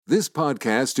This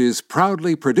podcast is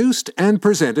proudly produced and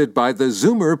presented by the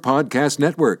Zoomer Podcast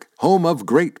Network, home of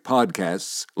great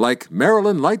podcasts like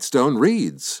Marilyn Lightstone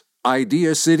Reads,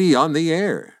 Idea City on the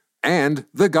Air, and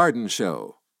The Garden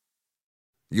Show.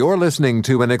 You're listening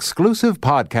to an exclusive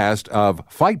podcast of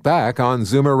Fight Back on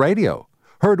Zoomer Radio,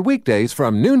 heard weekdays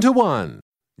from noon to 1.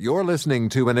 You're listening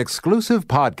to an exclusive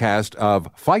podcast of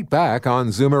Fight Back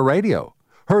on Zoomer Radio,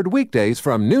 heard weekdays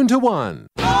from noon to 1.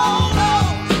 Oh, no!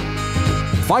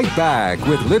 Fight Back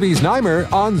with Libby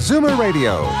Znaimer on Zoomer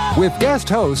Radio with guest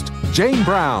host Jane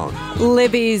Brown.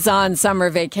 Libby's on summer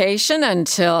vacation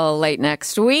until late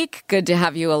next week. Good to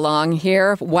have you along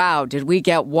here. Wow, did we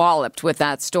get walloped with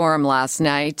that storm last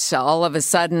night. All of a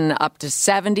sudden, up to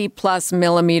 70 plus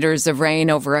millimeters of rain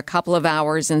over a couple of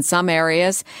hours in some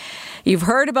areas. You've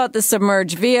heard about the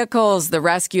submerged vehicles, the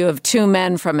rescue of two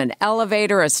men from an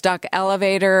elevator, a stuck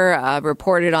elevator.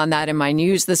 Reported on that in my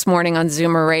news this morning on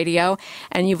Zoomer Radio.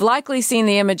 And you've likely seen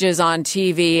the images on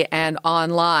TV and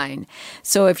online.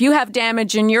 So if you have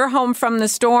damage in your home from the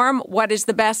storm, what is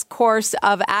the best course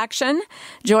of action?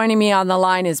 Joining me on the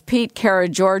line is Pete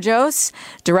Karageorgios,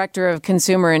 Director of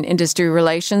Consumer and Industry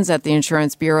Relations at the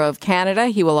Insurance Bureau of Canada.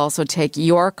 He will also take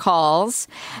your calls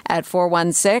at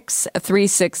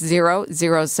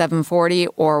 416-360-0740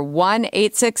 or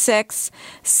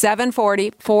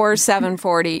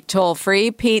 1-866-740-4740, toll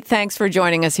free. Pete, thanks for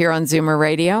joining us here on Zoomer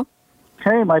Radio.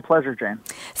 Hey, my pleasure, Jane.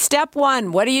 Step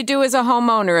one, what do you do as a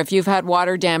homeowner if you've had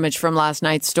water damage from last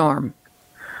night's storm?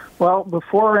 Well,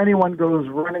 before anyone goes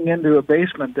running into a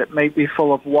basement that may be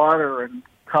full of water and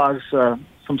cause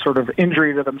some sort of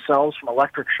injury to themselves from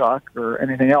electric shock or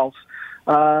anything else,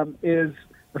 is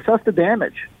assess the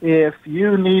damage. If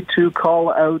you need to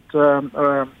call out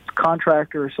a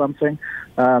contractor or something,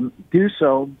 do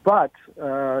so, but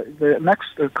the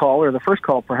next call, or the first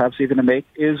call perhaps even to make,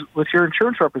 is with your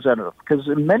insurance representative, because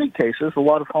in many cases, a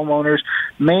lot of homeowners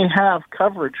may have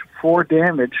coverage for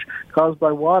damage caused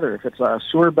by water. If it's a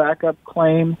sewer backup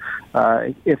claim,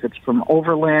 if it's from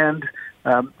overland,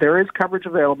 there is coverage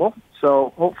available.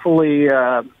 So hopefully,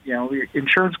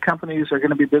 insurance companies are going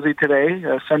to be busy today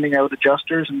sending out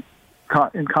adjusters and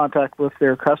in contact with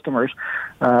their customers.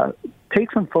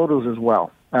 Take some photos as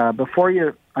well. Before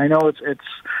you, I know it's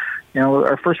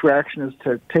our first reaction is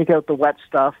to take out the wet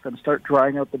stuff and start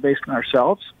drying out the basement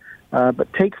ourselves.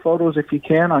 But take photos if you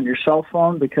can on your cell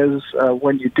phone, because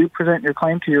when you do present your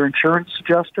claim to your insurance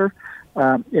adjuster,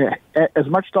 as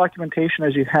much documentation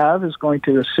as you have is going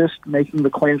to assist making the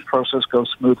claims process go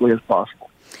smoothly as possible.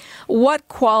 What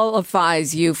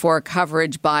qualifies you for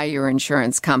coverage by your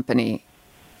insurance company?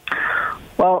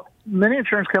 Well, many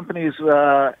insurance companies,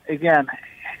 again,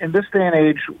 in this day and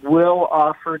age, will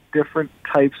offer different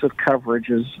types of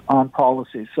coverages on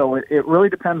policies. So it really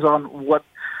depends on what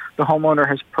the homeowner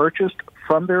has purchased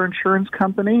from their insurance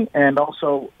company and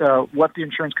also what the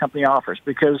insurance company offers,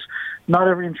 because not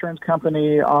every insurance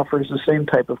company offers the same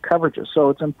type of coverages.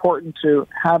 So it's important to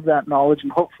have that knowledge,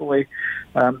 and hopefully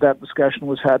that discussion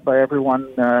was had by everyone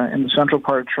in the central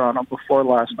part of Toronto before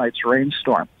last night's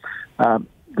rainstorm.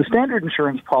 The standard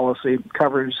insurance policy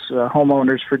covers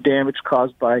homeowners for damage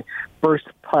caused by burst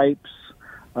pipes,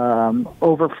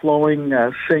 overflowing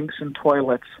sinks and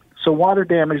toilets. So water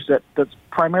damage that's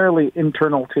primarily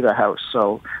internal to the house,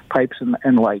 so pipes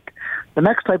and like. The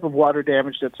next type of water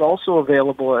damage that's also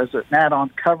available as an add-on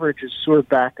coverage is sewer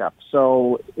backup.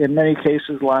 So in many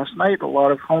cases last night, a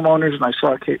lot of homeowners, and I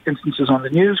saw instances on the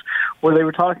news, where they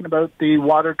were talking about the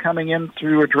water coming in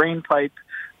through a drain pipe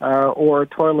or a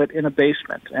toilet in a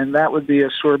basement, and that would be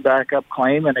a sewer backup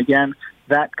claim. And again,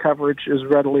 that coverage is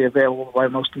readily available by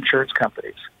most insurance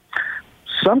companies.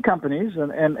 Some companies,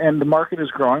 and the market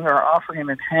is growing, are offering an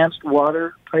enhanced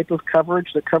water type of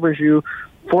coverage that covers you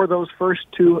for those first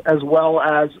two, as well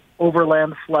as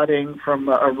overland flooding from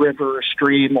a river or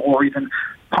stream, or even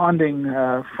ponding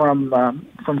from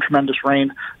tremendous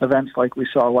rain events like we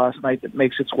saw last night that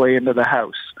makes its way into the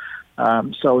house.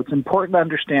 So it's important to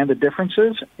understand the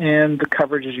differences in the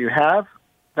coverages you have.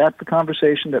 That's the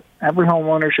conversation that every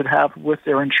homeowner should have with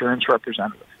their insurance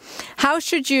representative. How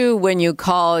should you, when you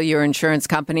call your insurance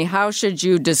company, how should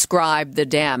you describe the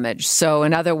damage? So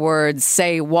in other words,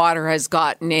 say water has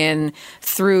gotten in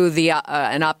through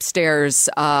an upstairs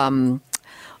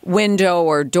window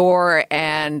or door,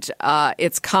 and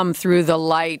it's come through the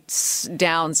lights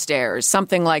downstairs,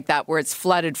 something like that, where it's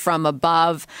flooded from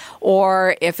above,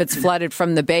 or if it's flooded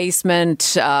from the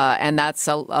basement, and that's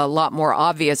a lot more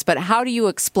obvious. But how do you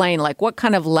explain, like, what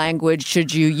kind of language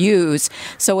should you use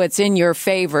so it's in your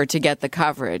favor to get the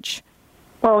coverage?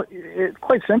 Well,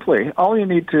 quite simply, all you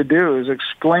need to do is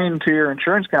explain to your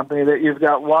insurance company that you've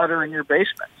got water in your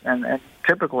basement, and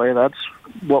typically that's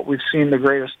what we've seen the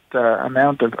greatest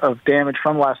amount of damage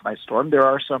from last night's storm. There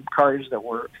are some cars that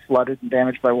were flooded and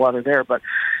damaged by water there, but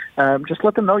just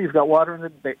let them know you've got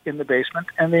water in the basement,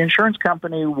 and the insurance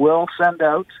company will send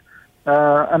out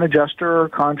an adjuster or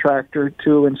contractor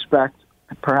to inspect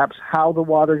perhaps how the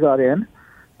water got in.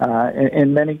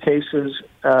 In many cases,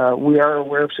 we are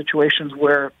aware of situations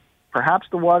where perhaps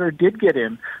the water did get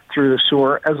in through the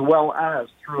sewer as well as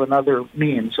through another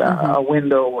means, a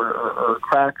window or a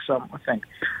crack, something.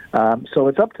 So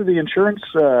it's up to the insurance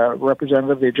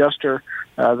representative, the adjuster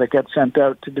that gets sent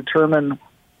out to determine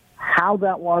how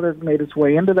that water made its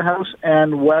way into the house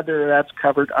and whether that's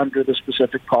covered under the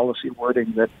specific policy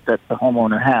wording that the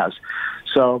homeowner has.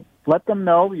 So let them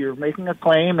know you're making a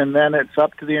claim, and then it's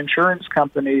up to the insurance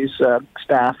company's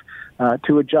staff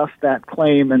to adjust that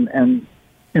claim and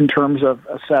in terms of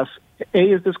assess, A,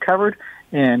 is this covered?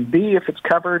 And B, if it's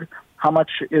covered, how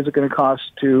much is it going to cost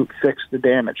to fix the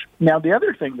damage? Now, the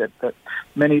other thing that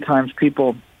many times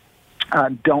people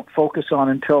don't focus on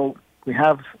until we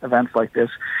have events like this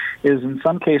is in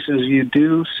some cases you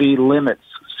do see limits.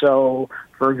 So,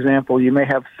 for example, you may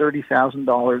have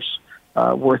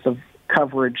 $30,000 worth of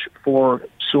coverage for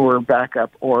sewer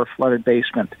backup or flooded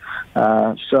basement.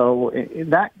 So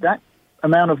that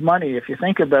amount of money, if you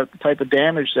think about the type of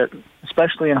damage that,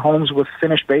 especially in homes with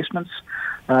finished basements,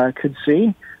 could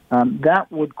see, that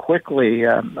would quickly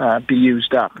be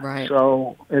used up. Right.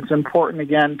 So it's important,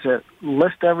 again, to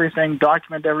list everything,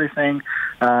 document everything,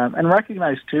 and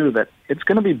recognize, too, that it's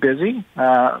going to be busy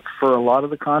for a lot of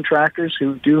the contractors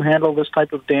who do handle this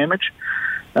type of damage.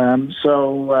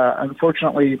 So,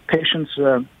 unfortunately, patience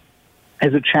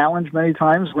is a challenge many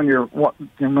times when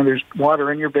there's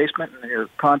water in your basement and your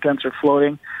contents are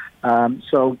floating.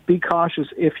 So be cautious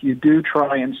if you do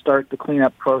try and start the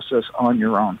cleanup process on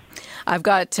your own. I've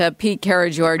got Pete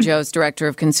Karagiorgios, Director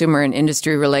of Consumer and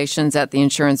Industry Relations at the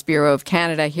Insurance Bureau of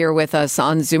Canada, here with us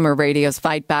on Zoomer Radio's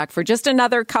Fight Back for just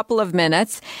another couple of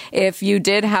minutes. If you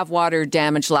did have water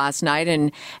damage last night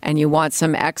and you want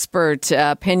some expert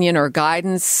opinion or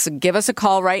guidance, give us a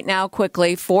call right now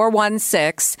quickly,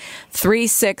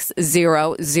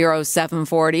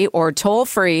 416-360-0740 or toll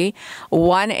free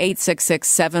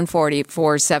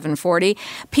 1-866-740-4740.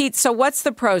 Pete, so what's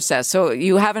the process? So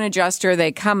you have an adjuster,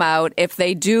 they come out. If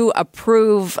they do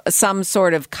approve some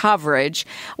sort of coverage,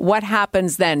 what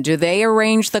happens then? Do they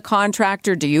arrange the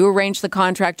contractor? Do you arrange the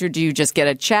contractor? Do you just get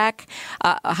a check?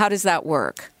 How does that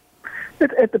work?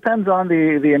 It depends on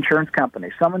the insurance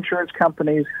company. Some insurance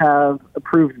companies have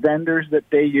approved vendors that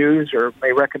they use or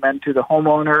may recommend to the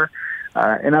homeowner.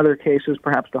 In other cases,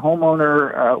 perhaps the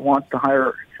homeowner wants to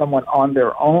hire someone on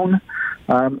their own.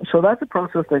 So that's a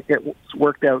process that gets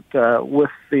worked out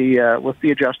with the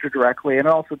adjuster directly, and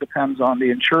it also depends on the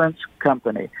insurance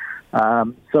company.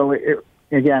 So it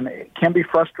can be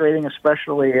frustrating,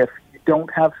 especially if you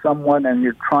don't have someone and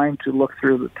you're trying to look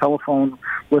through the telephone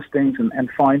listings and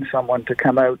find someone to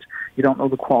come out. You don't know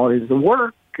the quality of the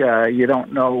work. You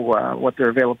don't know what their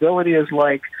availability is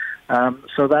like.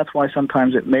 So that's why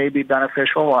sometimes it may be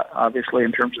beneficial, obviously,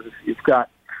 in terms of if you've got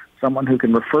someone who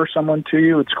can refer someone to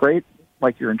you, it's great.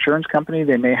 Like your insurance company,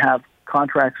 they may have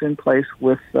contracts in place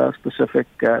with specific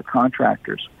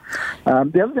contractors.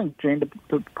 The other thing, Jane,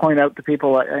 to point out to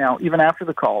people, even after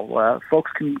the call,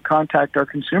 folks can contact our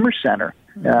consumer center.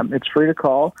 It's free to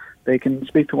call. They can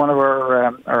speak to one of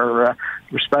our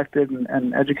respected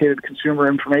and educated consumer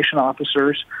information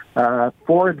officers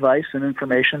for advice and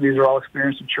information. These are all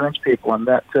experienced insurance people, and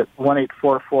that's at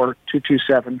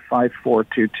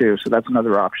 1-844-227-5422. So that's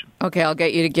another option. Okay, I'll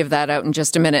get you to give that out in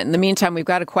just a minute. In the meantime, we've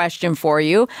got a question for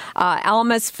you.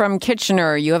 Almas from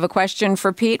Kitchener, you have a question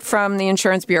for Pete from the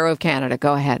Insurance Bureau of Canada.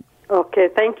 Go ahead. Okay,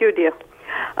 thank you, dear.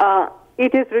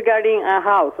 It is regarding a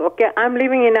house. Okay, I'm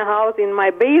living in a house. In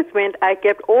my basement, I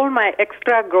kept all my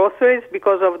extra groceries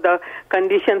because of the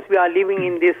conditions we are living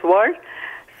in this world.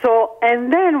 So,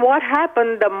 and then what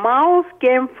happened? The mouse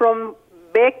came from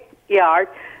backyard.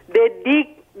 They dig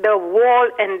the wall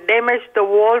and damaged the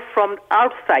wall from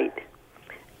outside.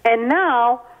 And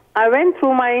now I went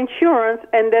through my insurance,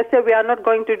 and they said we are not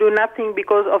going to do nothing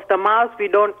because of the mouse. We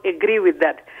don't agree with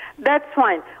that. That's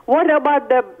fine. What about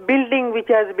the building which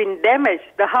has been damaged?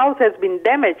 The house has been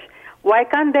damaged. Why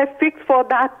can't they fix for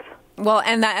that? Well,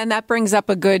 and that brings up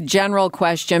a good general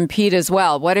question, Pete, as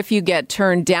well. What if you get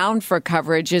turned down for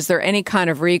coverage? Is there any kind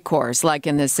of recourse, like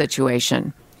in this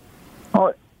situation?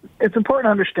 Well, it's important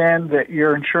to understand that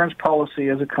your insurance policy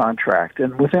is a contract,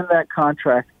 and within that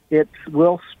contract, it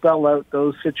will spell out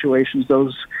those situations,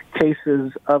 those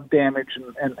cases of damage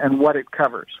and what it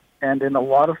covers. And in a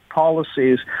lot of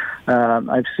policies,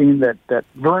 I've seen that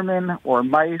vermin or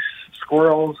mice,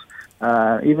 squirrels,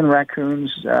 even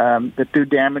raccoons that do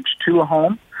damage to a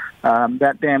home.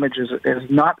 That damage is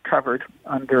not covered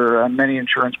under many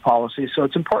insurance policies. So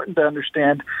it's important to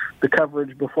understand the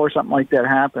coverage before something like that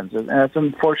happens. And it's an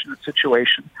unfortunate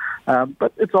situation.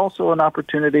 But it's also an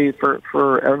opportunity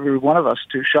for every one of us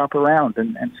to shop around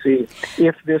and see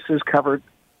if this is covered.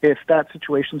 If that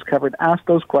situation's covered, ask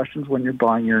those questions when you're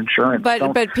buying your insurance.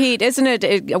 But Pete,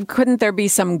 couldn't there be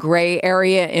some gray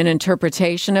area in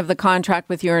interpretation of the contract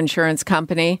with your insurance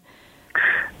company?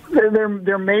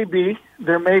 There may be.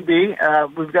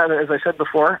 We've got, as I said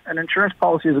before, an insurance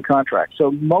policy is a contract.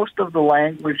 So most of the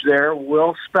language there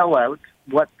will spell out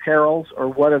what perils or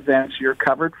what events you're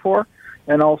covered for,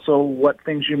 and also what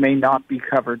things you may not be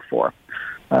covered for.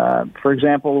 For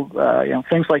example,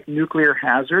 things like nuclear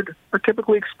hazard are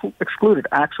typically excluded.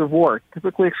 Acts of war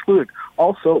typically excluded.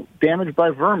 Also, damage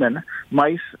by vermin,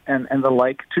 mice, and the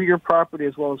like to your property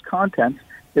as well as contents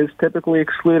is typically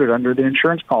excluded under the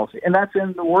insurance policy. And that's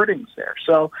in the wordings there.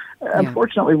 So,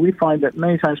 unfortunately, we find that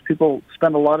many times people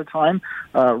spend a lot of time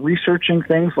researching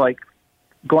things like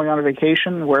going on a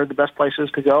vacation, where the best place is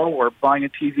to go, or buying a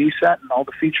TV set and all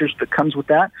the features that comes with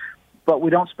that. But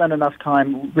we don't spend enough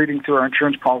time reading through our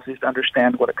insurance policies to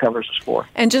understand what it covers us for.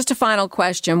 And just a final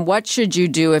question, what should you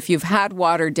do if you've had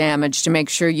water damage to make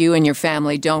sure you and your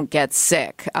family don't get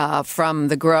sick from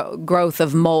the growth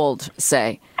of mold,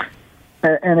 say?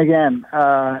 And again,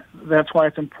 that's why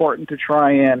it's important to try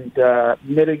and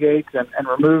mitigate and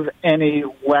remove any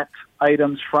wet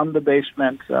items from the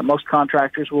basement. Most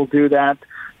contractors will do that.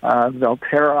 They'll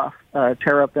tear up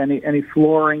any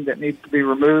flooring that needs to be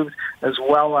removed, as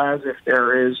well as if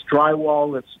there is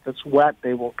drywall that's wet,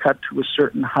 they will cut to a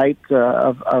certain height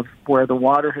of where the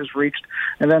water has reached,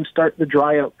 and then start the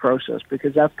dry out process,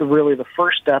 because that's really the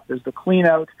first step is the clean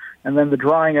out and then the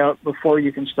drying out before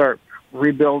you can start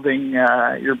rebuilding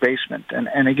your basement.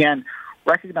 And again,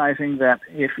 recognizing that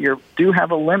if you do have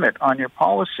a limit on your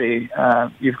policy,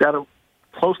 you've got to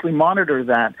closely monitor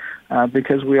that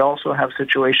because we also have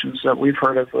situations that we've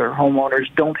heard of where homeowners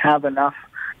don't have enough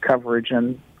coverage,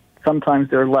 and sometimes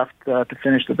they're left to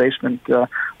finish the basement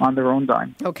on their own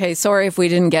dime. Okay, sorry if we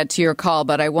didn't get to your call,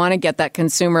 but I want to get that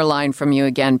consumer line from you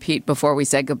again, Pete, before we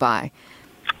say goodbye.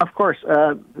 Of course.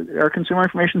 Our Consumer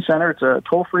Information Center, it's a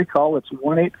toll-free call. It's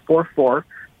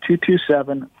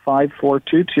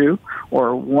 1-844-227-5422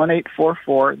 or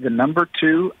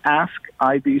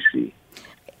 1-844-2-ASK-IBC.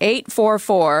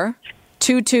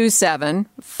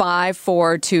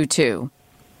 844-227-5422.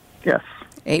 Yes.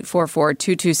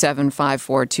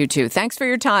 844-227-5422. Thanks for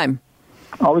your time.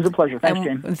 Always a pleasure. Thanks,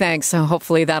 Jane. Thanks.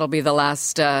 Hopefully that'll be the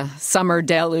last summer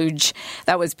deluge.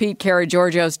 That was Pete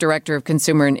Karageorgios, Director of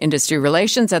Consumer and Industry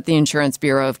Relations at the Insurance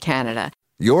Bureau of Canada.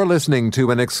 You're listening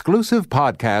to an exclusive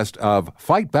podcast of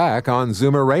Fight Back on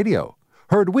Zoomer Radio.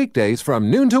 Heard weekdays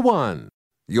from noon to 1.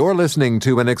 You're listening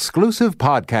to an exclusive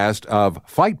podcast of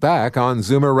Fight Back on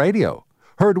Zoomer Radio.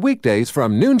 Heard weekdays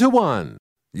from noon to 1.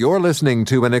 You're listening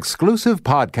to an exclusive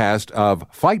podcast of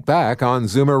Fight Back on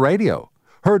Zoomer Radio.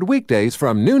 Heard weekdays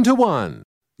from noon to 1.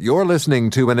 You're listening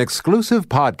to an exclusive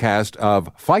podcast of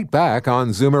Fight Back on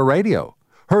Zoomer Radio.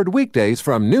 Heard weekdays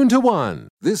from noon to 1.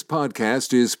 This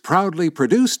podcast is proudly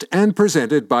produced and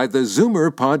presented by the Zoomer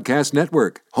Podcast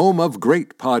Network, home of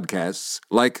great podcasts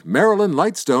like Marilyn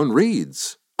Lightstone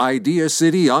Reads, Idea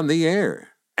City on the Air,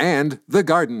 and The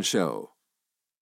Garden Show.